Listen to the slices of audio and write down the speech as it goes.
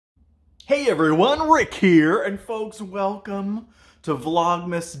Hey everyone, Rick here, and folks, welcome to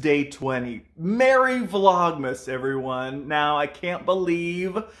Vlogmas Day 20. Merry Vlogmas, everyone. Now, I can't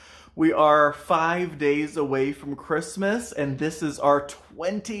believe we are 5 days away from Christmas, and this is our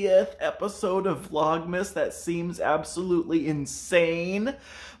 20th episode of Vlogmas. That seems absolutely insane,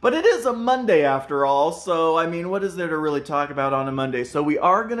 but it is a Monday after all, so, I mean, what is there to really talk about on a Monday? So we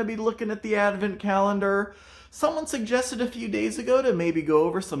are going to be looking at the Advent calendar. Someone suggested a few days ago to maybe go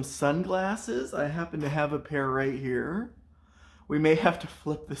over some sunglasses. I happen to have a pair right here. We may have to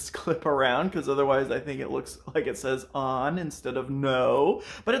flip this clip around because otherwise I think it looks like it says on instead of no.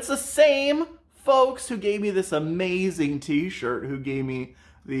 But it's the same folks who gave me this amazing t-shirt who gave me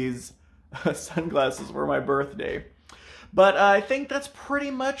these sunglasses for my birthday. But I think that's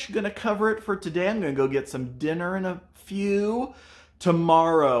pretty much going to cover it for today. I'm going to go get some dinner in a few.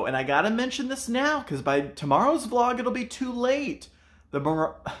 Tomorrow, and I gotta mention this now because by tomorrow's vlog it'll be too late. The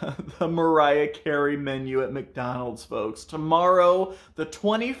Mariah Carey menu at McDonald's, folks. Tomorrow, the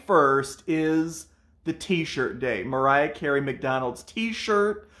 21st, is the t-shirt day. Mariah Carey McDonald's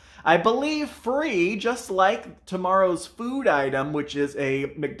t-shirt. I believe free, just like tomorrow's food item, which is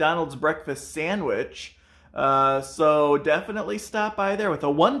a McDonald's breakfast sandwich. So definitely stop by there. With a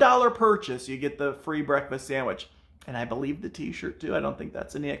 $1 purchase, you get the free breakfast sandwich. And I believe the t-shirt too. I don't think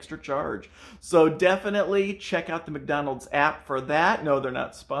that's any extra charge. So definitely check out the McDonald's app for that. No, they're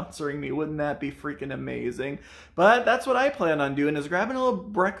not sponsoring me. Wouldn't that be freaking amazing? But that's what I plan on doing, is grabbing a little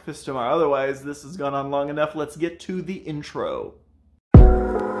breakfast tomorrow. Otherwise, this has gone on long enough. Let's get to the intro.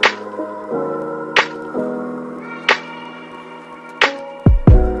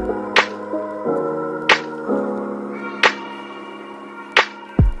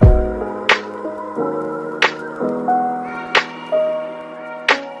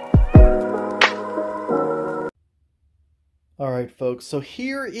 Alright folks, so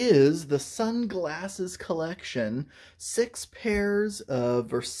here is the sunglasses collection. 6 pairs of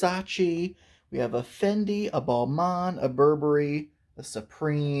Versace. We have a Fendi, a Balmain, a Burberry, a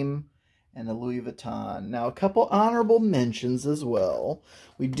Supreme, and a Louis Vuitton. Now a couple honorable mentions as well.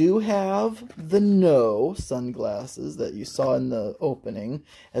 We do have the No sunglasses that you saw in the opening,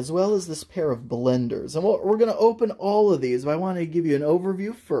 as well as this pair of blenders. And we're going to open all of these, but I want to give you an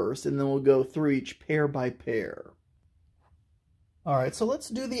overview first, and then we'll go through each pair by pair. Alright, so let's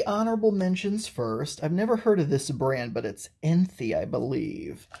do the honorable mentions first. I've never heard of this brand, but it's Enthey, I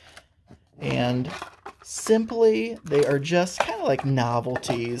believe. And simply, they are just kind of like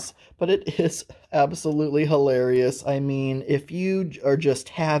novelties, but it is absolutely hilarious. I mean, if you are just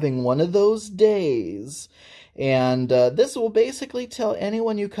having one of those days, and this will basically tell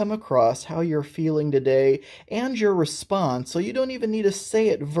anyone you come across how you're feeling today and your response, so you don't even need to say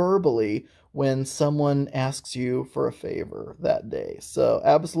it verbally when someone asks you for a favor that day. So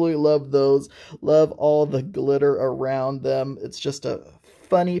absolutely love those. Love all the glitter around them. It's just a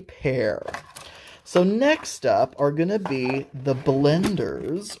funny pair. So next up are going to be the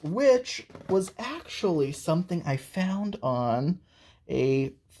blenders, which was actually something I found on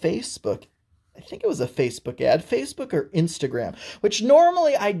a Facebook. I think it was a Facebook ad, Facebook or Instagram, which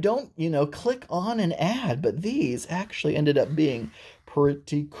normally I don't, click on an ad, but these actually ended up being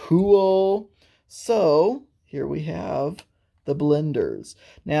pretty cool. So here we have the blenders.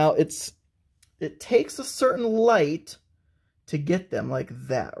 Now it takes a certain light to get them, like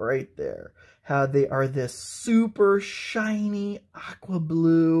that right there. How they are this super shiny aqua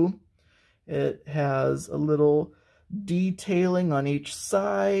blue. It has a little detailing on each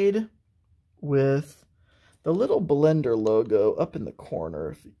side with the little blender logo up in the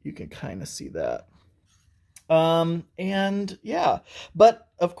corner, if you can kind of see that. And yeah, but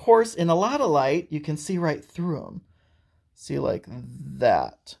of course, in a lot of light, you can see right through them. See, like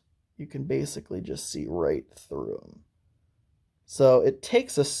that. You can basically just see right through them. So it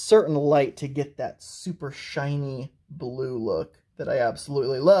takes a certain light to get that super shiny blue look that I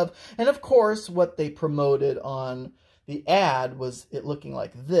absolutely love. And of course, what they promoted on the ad was it looking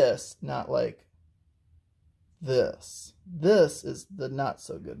like this, not like this. This is the not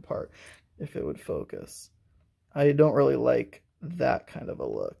so good part, if it would focus. I don't really like that kind of a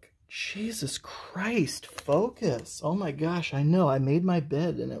look. Jesus Christ, focus. Oh my gosh, I know. I made my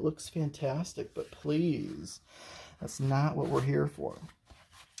bed and it looks fantastic, but please, that's not what we're here for.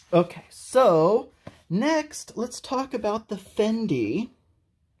 Okay, so next, let's talk about the Fendi.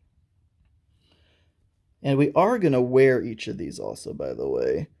 And we are going to wear each of these also, by the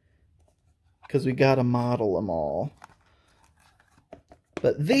way, because we got to model them all.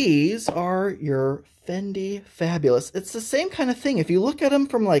 But these are your Fendi Fabulous. It's the same kind of thing. If you look at them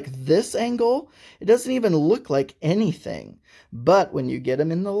from like this angle, it doesn't even look like anything. But when you get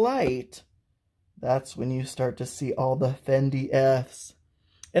them in the light, that's when you start to see all the Fendi Fs.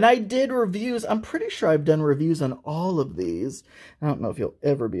 And I did reviews. I'm pretty sure I've done reviews on all of these. I don't know if you'll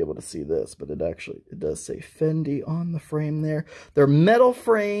ever be able to see this, but it does say Fendi on the frame there. They're metal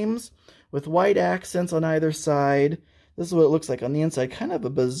frames with white accents on either side. This is what it looks like on the inside. Kind of a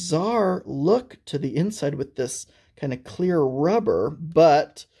bizarre look to the inside with this kind of clear rubber,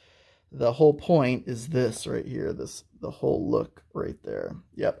 but the whole point is this right here, the whole look right there.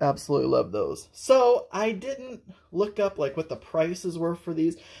 Yep, absolutely love those. So I didn't look up like what the prices were for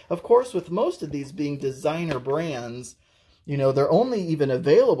these. Of course, with most of these being designer brands, you know, they're only even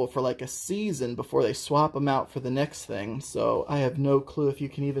available for like a season before they swap them out for the next thing. So I have no clue if you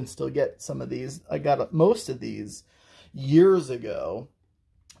can even still get some of these. I got most of these years ago.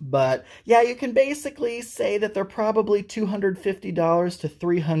 But yeah, you can basically say that they're probably $250 to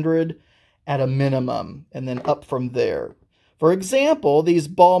 $300 at a minimum, and then up from there. For example, these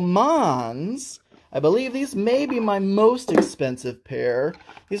Balmains, I believe these may be my most expensive pair.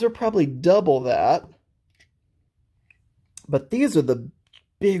 These are probably double that. But these are the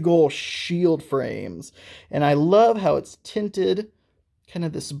big old shield frames. And I love how it's tinted, kind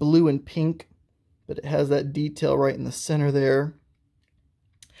of this blue and pink, but it has that detail right in the center there.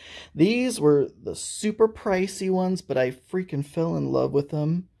 These were the super pricey ones, but I freaking fell in love with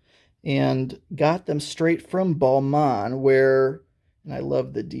them and got them straight from Balmain, where, and I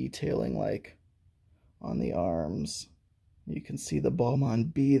love the detailing like on the arms. You can see the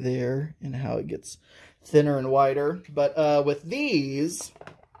Balmain B there and how it gets thinner and wider. But with these,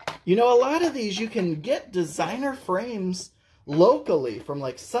 you know, a lot of these you can get designer frames locally from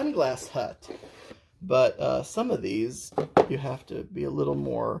like Sunglass Hut. But some of these, you have to be a little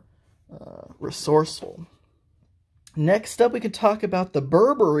more resourceful. Next up, we could talk about the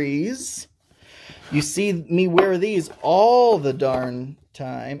Burberrys. You see me wear these all the darn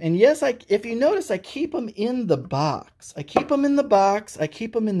time. And yes, if you notice, I keep them in the box. I keep them in the box. I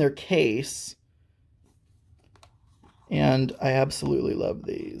keep them in their case. And I absolutely love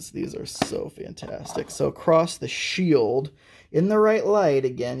these. These are so fantastic. So across the shield, in the right light,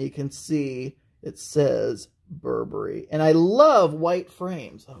 again, you can see it says Burberry. And I love white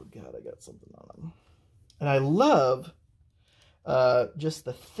frames. Oh, God, I got something on them. And I love just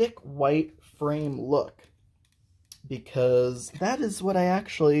the thick white frame look, because that is what I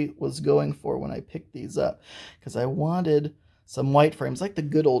actually was going for when I picked these up, because I wanted some white frames, like the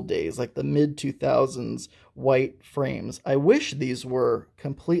good old days, like the mid-2000s white frames. I wish these were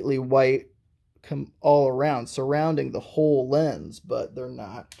completely white all around, surrounding the whole lens, but they're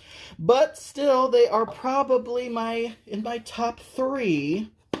not. But still, they are probably in my top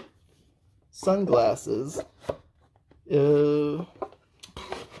 3 sunglasses. I'm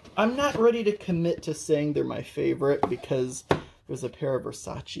not ready to commit to saying they're my favorite, because there's a pair of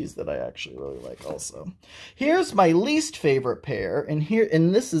Versace's that I actually really like also. Here's my least favorite pair,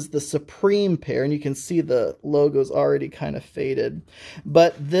 and this is the Supreme pair, and you can see the logo's already kind of faded.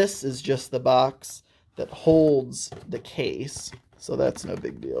 But this is just the box that holds the case, so that's no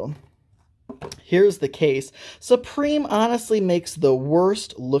big deal. Here's the case. Supreme honestly makes the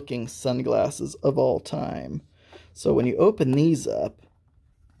worst looking sunglasses of all time. So when you open these up,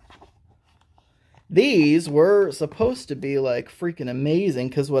 these were supposed to be like freaking amazing,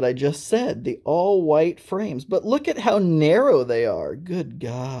 because what I just said, the all white frames. But look at how narrow they are. Good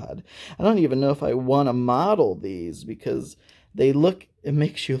God. I don't even know if I want to model these, because it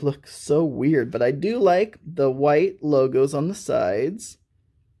makes you look so weird. But I do like the white logos on the sides.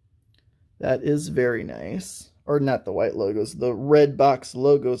 That is very nice. Or not the white logos, the red box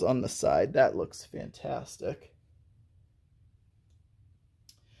logos on the side. That looks fantastic.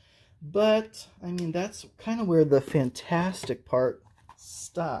 But, I mean, that's kind of where the fantastic part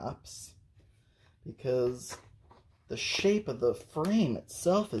stops, because the shape of the frame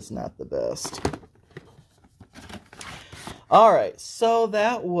itself is not the best. Alright, so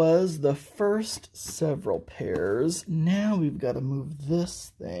that was the first several pairs. Now we've got to move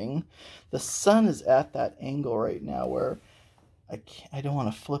this thing. The sun is at that angle right now where I don't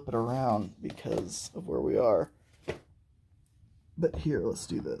want to flip it around because of where we are. But here, let's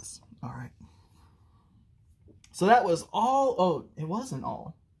do this. All right. So that was all. Oh, it wasn't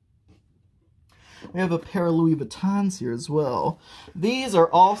all. We have a pair of Louis Vuittons here as well. These are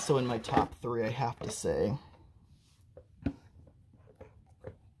also in my top 3, I have to say.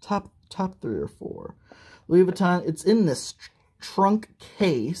 Top 3 or 4. Louis Vuitton, it's in this trunk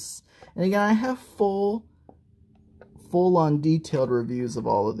case. And again, I have full full-on detailed reviews of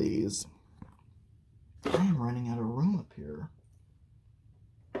all of these. I am running out of room up here.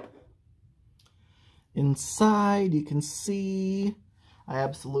 Inside, you can see, I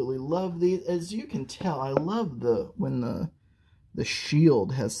absolutely love these. As you can tell, I love when the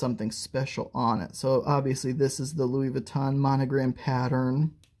shield has something special on it. So obviously this is the Louis Vuitton monogram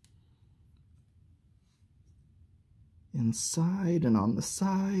pattern. Inside and on the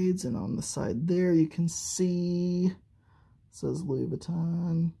sides and on the side there you can see it says Louis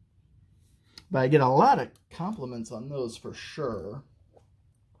Vuitton. But I get a lot of compliments on those for sure.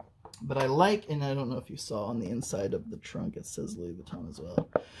 But I like, and I don't know if you saw on the inside of the trunk, it says Louis Vuitton as well.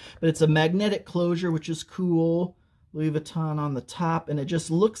 But it's a magnetic closure, which is cool. Louis Vuitton on the top, and it just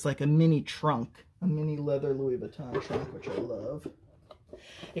looks like a mini trunk. A mini leather Louis Vuitton trunk, which I love.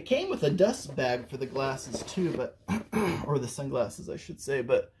 It came with a dust bag for the glasses too, but or the sunglasses, I should say,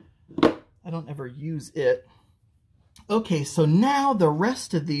 but I don't ever use it. Okay, so now the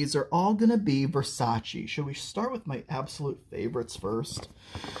rest of these are all going to be Versace. Should we start with my absolute favorites first?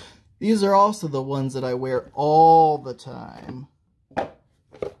 These are also the ones that I wear all the time.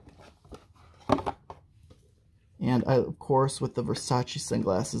 And I, of course, with the Versace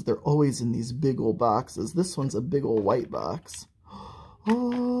sunglasses, they're always in these big old boxes. This one's a big old white box.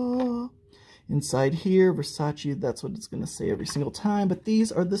 Oh, inside here, Versace, that's what it's going to say every single time. But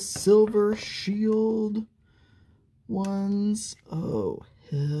these are the silver shield ones. Oh,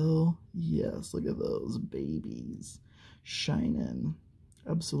 hell yes. Look at those babies shining.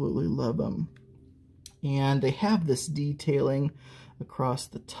 Absolutely love them. And they have this detailing across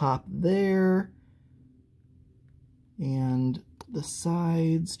the top there. And the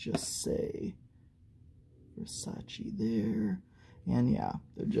sides just say Versace there. And yeah,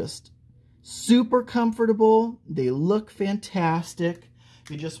 they're just super comfortable. They look fantastic.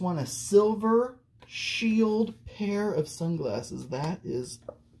 You just want a silver shield pair of sunglasses.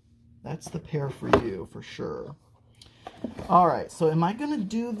 That's the pair for you for sure. All right, so am I going to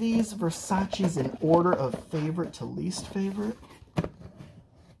do these Versaces in order of favorite to least favorite?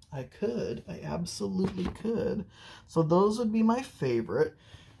 I could. I absolutely could. So those would be my favorite.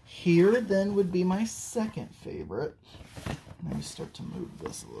 Here then would be my second favorite. Let me start to move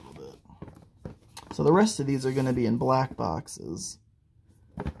this a little bit. So the rest of these are going to be in black boxes.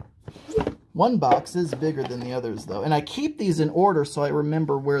 One box is bigger than the others, though. And I keep these in order so I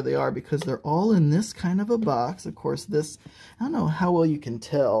remember where they are because they're all in this kind of a box. Of course, this, I don't know how well you can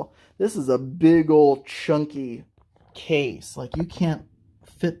tell. This is a big old chunky case. Like, you can't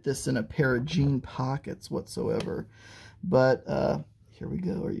fit this in a pair of jean pockets whatsoever. But here we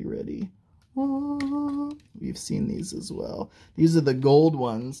go. Are you ready? Oh, we've seen these as well. These are the gold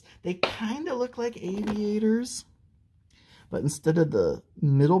ones. They kind of look like aviators. But instead of the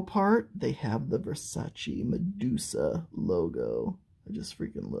middle part, they have the Versace Medusa logo. I just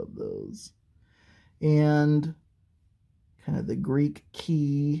freaking love those. And kind of the Greek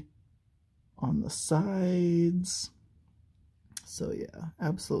key on the sides. So yeah,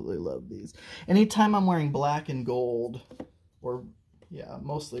 absolutely love these. Anytime I'm wearing black and gold, or yeah,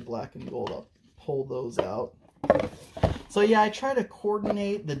 mostly black and gold, I'll pull those out. So yeah, I try to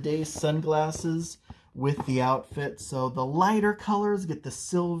coordinate the day's sunglasses with the outfit. So the lighter colors get the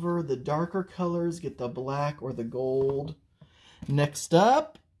silver, the darker colors get the black or the gold. Next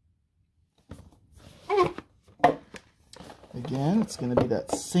up, again, it's going to be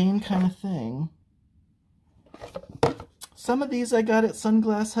that same kind of thing. Some of these I got at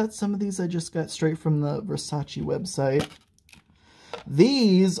Sunglass Hut. Some of these I just got straight from the Versace website.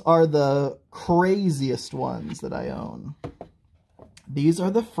 These are the craziest ones that I own. These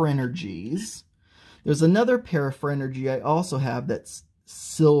are the Frenergies. There's another pair of Frenergy I also have that's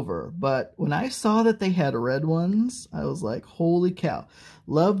silver. But when I saw that they had red ones, I was like, holy cow.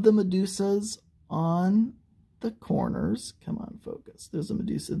 Love the Medusas on the corners. Come on, focus. There's a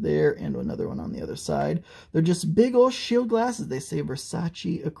Medusa there and another one on the other side. They're just big old shield glasses. They say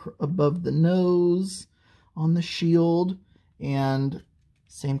Versace above the nose on the shield. And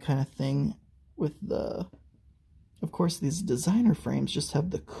same kind of thing with the, of course, these designer frames just have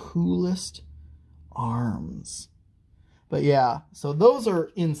the coolest arms. But yeah, so those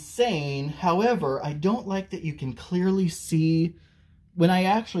are insane. However, I don't like that you can clearly see, when I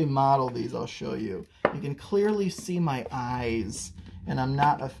actually model these, I'll show you. You can clearly see my eyes, and I'm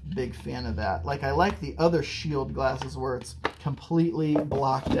not a big fan of that. Like, I like the other shield glasses where it's completely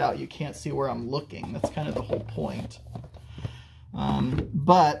blocked out. You can't see where I'm looking. That's kind of the whole point.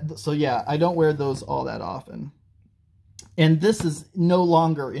 So yeah, I don't wear those all that often. And this is no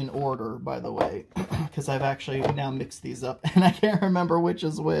longer in order, by the way, because I've actually now mixed these up, and I can't remember which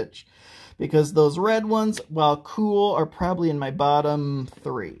is which. Because those red ones, while cool, are probably in my bottom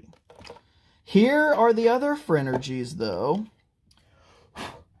 3. Here are the other Phrenergies, though.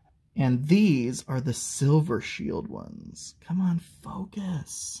 And these are the Silver Shield ones. Come on,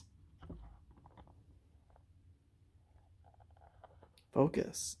 focus.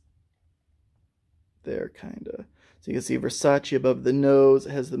 Focus. There, kind of. So you can see Versace above the nose.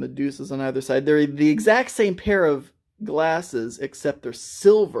 It has the Medusas on either side. They're the exact same pair of glasses, except they're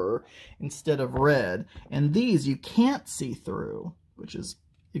silver instead of red. And these you can't see through, which is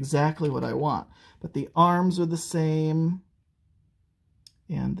exactly what I want. But the arms are the same.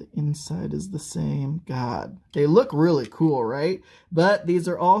 And the inside is the same. God, they look really cool, right? But these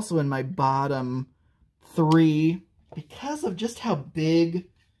are also in my bottom 3 because of just how big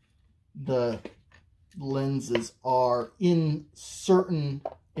the lenses are in certain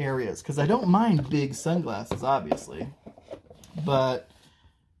areas. Because I don't mind big sunglasses, obviously. But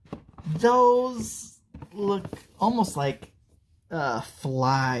those look almost like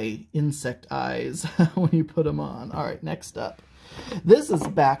fly insect eyes when you put them on. All right, next up. This is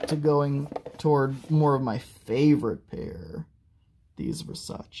back to going toward more of my favorite pair. These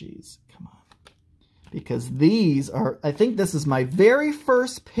Versaces. Come on. Because these are, I think this is my very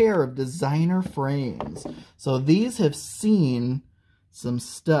first pair of designer frames. So these have seen some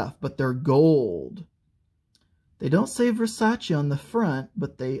stuff, but they're gold. They don't say Versace on the front,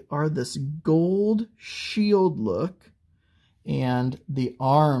 but they are this gold shield look. And the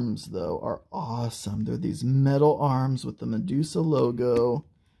arms, though, are awesome. They're these metal arms with the Medusa logo.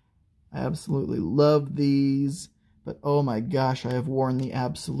 I absolutely love these. But oh my gosh, I have worn the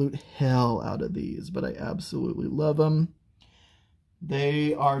absolute hell out of these. But I absolutely love them.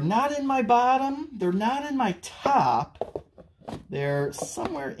 They are not in my bottom. They're not in my top. They're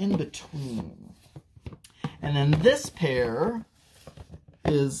somewhere in between. And then this pair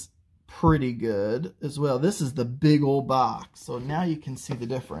is pretty good as well. This is the big old box. So now you can see the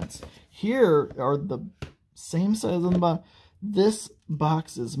difference. Here are the same size on the bottom. This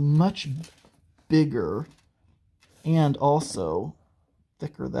box is much bigger and also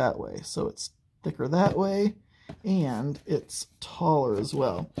thicker that way. So it's thicker that way and it's taller as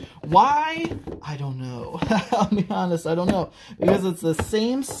well. Why? I don't know. I'll be honest, I don't know. Because it's the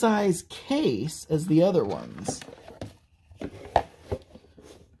same size case as the other ones.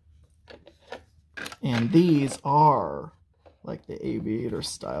 And these are like the aviator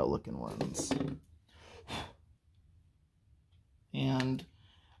style looking ones. And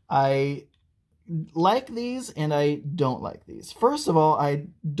I like these and I don't like these. First of all, I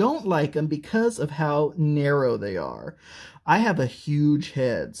don't like them because of how narrow they are. I have a huge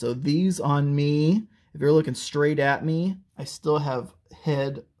head, so these on me, if you're looking straight at me, I still have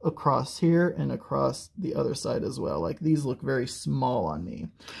head across here and across the other side as well. Like these look very small on me.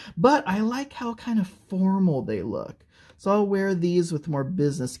 But I like how kind of formal they look. So I'll wear these with more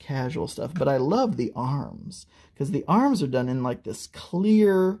business casual stuff. But I love the arms because the arms are done in like this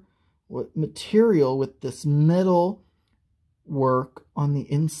clear material with this metal work on the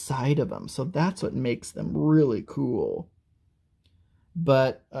inside of them. So that's what makes them really cool.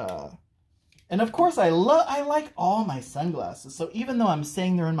 But and of course, I like all my sunglasses. So even though I'm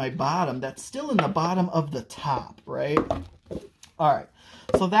saying they're in my bottom, that's still in the bottom of the top, right? All right.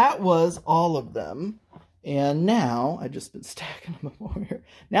 So that was all of them. And now, I've just been stacking them up over here.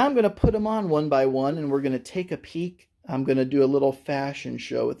 Now I'm going to put them on one by one, and we're going to take a peek. I'm going to do a little fashion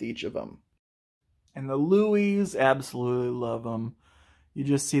show with each of them. And the Louis, absolutely love them. You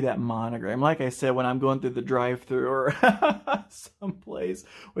just see that monogram. Like I said, when I'm going through the drive-thru or someplace,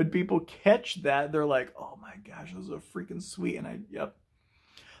 when people catch that, they're like, oh my gosh, those are freaking sweet. And yep.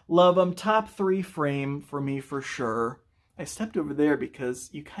 Love them. Top 3 frame for me for sure. I stepped over there because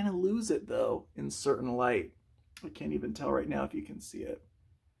you kind of lose it, though, in certain light. I can't even tell right now if you can see it.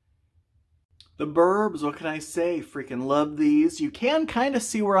 The Burbs, what can I say? Freaking love these. You can kind of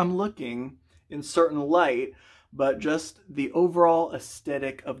see where I'm looking in certain light, but just the overall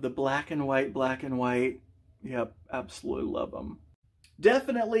aesthetic of the black and white, yep, absolutely love them.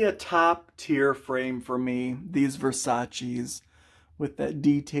 Definitely a top tier frame for me, these Versaces, with that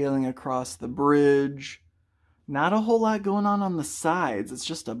detailing across the bridge. Not a whole lot going on the sides. It's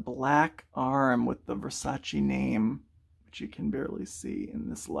just a black arm with the Versace name, which you can barely see in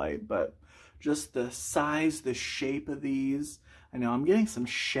this light, but just the size, the shape of these. I know I'm getting some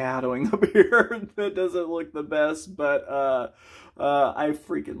shadowing up here that doesn't look the best, but I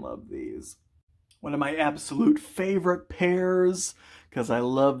freaking love these. One of my absolute favorite pairs, because I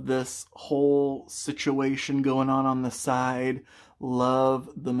love this whole situation going on the side. Love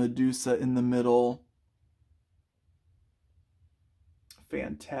the Medusa in the middle.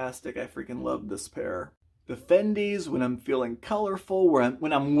 Fantastic. I freaking love this pair. The Fendis, when I'm feeling colorful,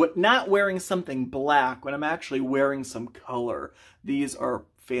 when I'm not wearing something black, when I'm actually wearing some color, these are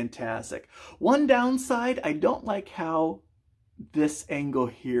fantastic. One downside, I don't like how this angle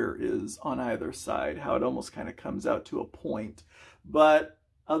here is on either side, how it almost kind of comes out to a point. But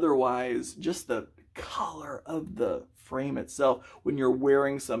otherwise, just the color of the frame itself when you're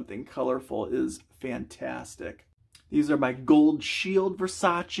wearing something colorful is fantastic. These are my gold shield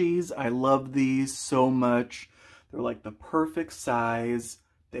Versace's. I love these so much. They're like the perfect size.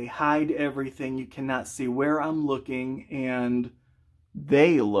 They hide everything. You cannot see where I'm looking, and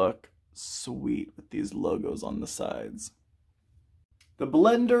they look sweet with these logos on the sides. The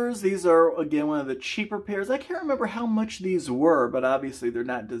blenders, these are, again, one of the cheaper pairs. I can't remember how much these were, but obviously they're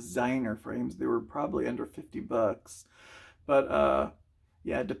not designer frames. They were probably under 50 bucks. But,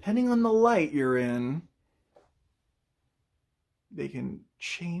 yeah, depending on the light you're in, they can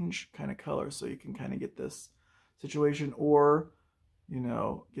change kind of color, so you can kind of get this situation, or, you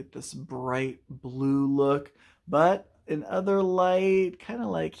know, get this bright blue look. But in other light, kind of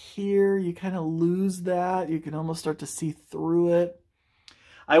like here, you kind of lose that. You can almost start to see through it.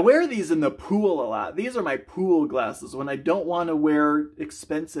 I wear these in the pool a lot. These are my pool glasses. When I don't want to wear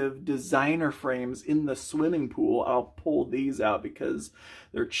expensive designer frames in the swimming pool, I'll pull these out because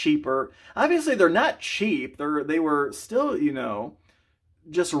they're cheaper. Obviously, they're not cheap. They were still, you know,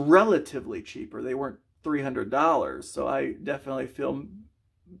 just relatively cheaper. They weren't $300, so I definitely feel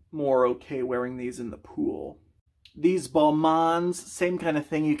more okay wearing these in the pool. These Balmains, same kind of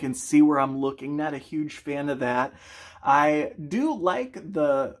thing. You can see where I'm looking. Not a huge fan of that. I do like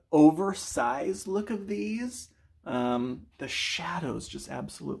the oversized look of these. The shadows just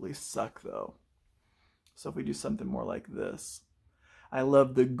absolutely suck, though. So if we do something more like this. I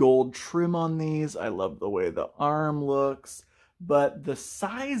love the gold trim on these. I love the way the arm looks. But the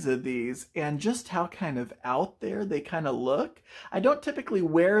size of these and just how kind of out there they kind of look. I don't typically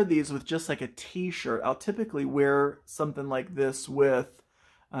wear these with just like a t-shirt. I'll typically wear something like this with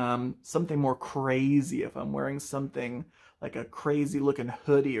something more crazy. If I'm wearing something like a crazy looking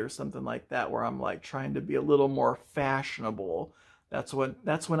hoodie or something like that, where I'm like trying to be a little more fashionable, that's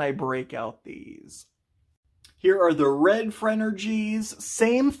when I break out these. Here are the red Frenergies.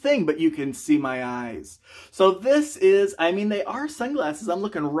 Same thing, but you can see my eyes. So this is, I mean, they are sunglasses. I'm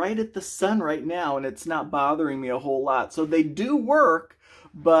looking right at the sun right now, and it's not bothering me a whole lot. So they do work,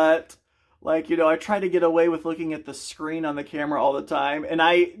 but like, you know, I try to get away with looking at the screen on the camera all the time. And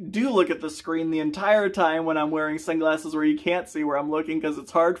I do look at the screen the entire time when I'm wearing sunglasses where you can't see where I'm looking, because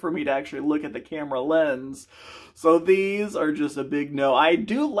it's hard for me to actually look at the camera lens. So these are just a big no. I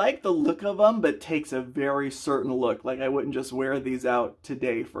do like the look of them, but it takes a very certain look. Like I wouldn't just wear these out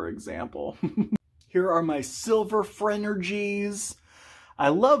today, for example. Here are my silver Frenergies. I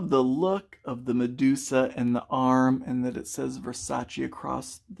love the look of the Medusa and the arm, and that it says Versace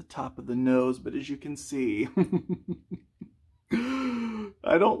across the top of the nose, but as you can see,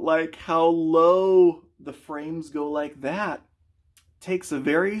 I don't like how low the frames go like that. It takes a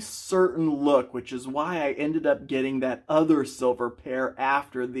very certain look, which is why I ended up getting that other silver pair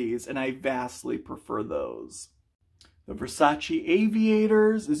after these, and I vastly prefer those. The Versace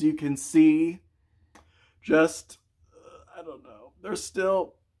Aviators, as you can see, just, I don't know. They're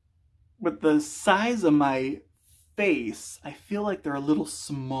still, with the size of my face, I feel like they're a little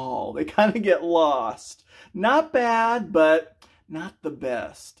small. They kind of get lost. Not bad, but not the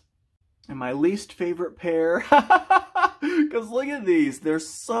best. And my least favorite pair, because look at these. They're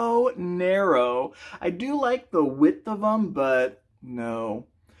so narrow. I do like the width of them, but no.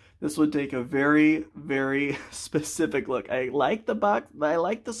 This would take a very, very specific look. I like the box. I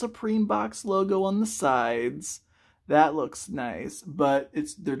like the Supreme box logo on the sides. That looks nice, but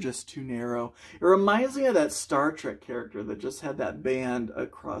they're just too narrow. It reminds me of that Star Trek character that just had that band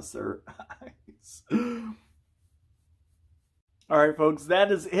across their eyes. All right, folks,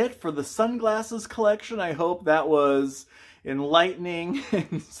 that is it for the sunglasses collection. I hope that was enlightening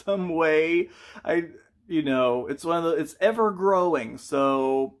in some way. You know, it's ever growing.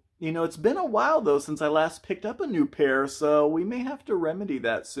 So, you know, it's been a while though since I last picked up a new pair, so we may have to remedy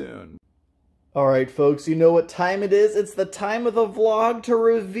that soon. Alright folks, you know what time it is? It's the time of the vlog to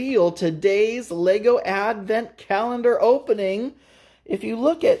reveal today's LEGO Advent Calendar opening. If you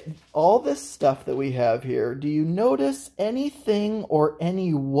look at all this stuff that we have here, do you notice anything or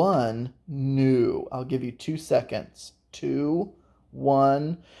anyone new? I'll give you 2 seconds. 2,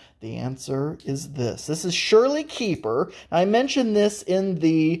 1. The answer is this. This is Shirley Keeper. I mentioned this in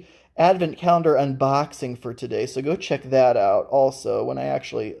the Advent calendar unboxing for today, so go check that out also when I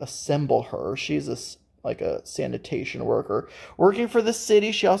actually assemble her. She's like a sanitation worker working for the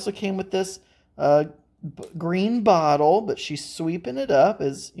city. She also came with this green bottle, but she's sweeping it up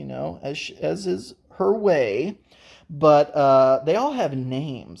as, you know, as is her way. But they all have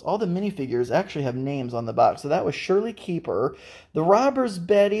names. All the minifigures actually have names on the box. So that was Shirley Keeper. The robber's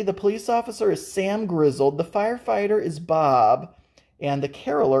Betty. The police officer is Sam Grizzled. The firefighter is Bob. And the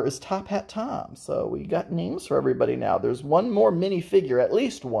caroler is Top Hat Tom. So we got names for everybody now. There's one more minifigure, at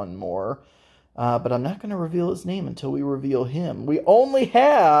least one more. But I'm not going to reveal his name until we reveal him. We only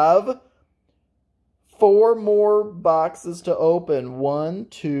have 4 more boxes to open. 1,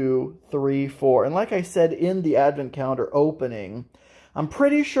 2, 3, 4. And like I said in the Advent calendar opening, I'm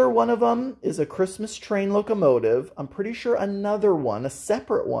pretty sure one of them is a Christmas train locomotive. I'm pretty sure another one, a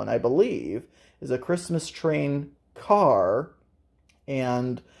separate one, I believe, is a Christmas train car.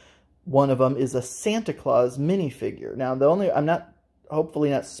 And one of them is a Santa Claus minifigure. Now, I'm not, hopefully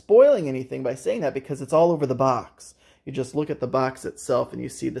not spoiling anything by saying that because it's all over the box. You just look at the box itself and you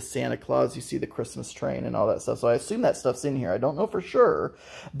see the Santa Claus, you see the Christmas train and all that stuff. So I assume that stuff's in here. I don't know for sure.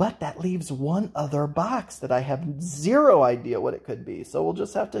 But that leaves one other box that I have zero idea what it could be. So we'll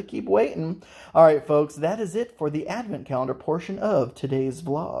just have to keep waiting. All right, folks, that is it for the Advent calendar portion of today's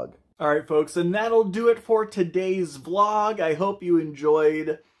vlog. All right, folks, and that'll do it for today's vlog. I hope you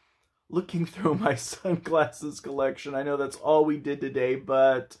enjoyed looking through my sunglasses collection. I know that's all we did today,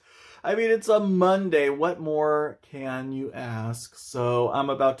 but I mean, it's a Monday. What more can you ask? So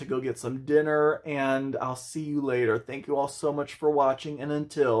I'm about to go get some dinner, and I'll see you later. Thank you all so much for watching, and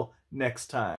until next time.